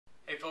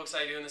folks,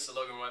 how you doing? This is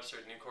Logan Webster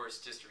at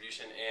nuCourse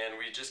Distribution, and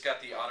we just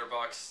got the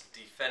OtterBox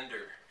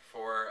Defender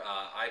for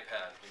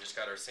iPad. We just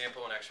got our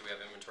sample, and actually we have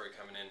inventory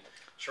coming in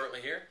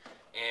shortly here.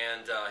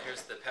 And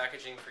here's the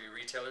packaging for you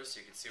retailers, so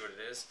you can see what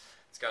it is.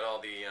 It's got all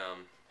the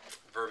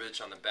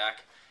verbiage on the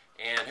back.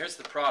 And here's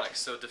the product.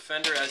 So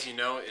Defender, as you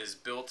know, is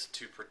built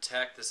to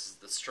protect. This is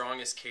the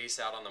strongest case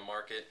out on the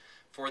market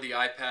for the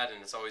iPad,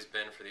 and it's always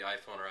been for the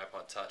iPhone or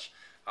iPod Touch.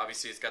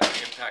 Obviously, it's got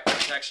the impact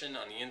protection.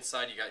 On the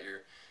inside, you got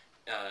your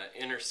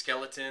inner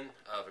skeleton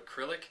of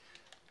acrylic,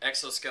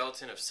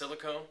 exoskeleton of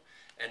silicone,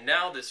 and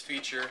now this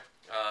feature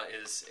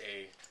is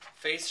a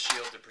face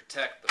shield to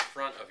protect the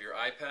front of your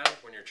iPad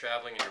when you're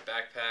traveling in your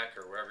backpack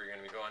or wherever you're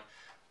going to be going.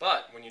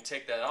 But when you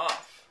take that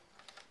off,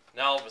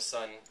 now all of a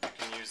sudden you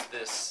can use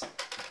this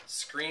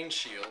screen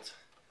shield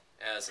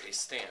as a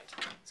stand.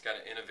 It's got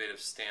an innovative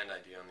stand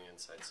idea on the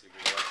inside, so you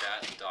can go like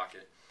that and dock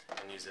it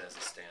and use it as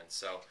a stand.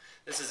 So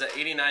this is at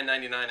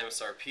 $89.99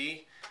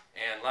 MSRP,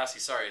 and lastly,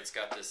 sorry, it's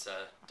got this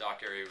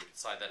dock area. We can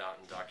slide that out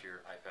and dock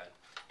your iPad.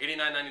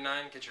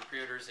 $89.99. Get your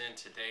pre-orders in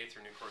today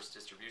through nuCourse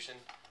Distribution.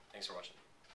 Thanks for watching.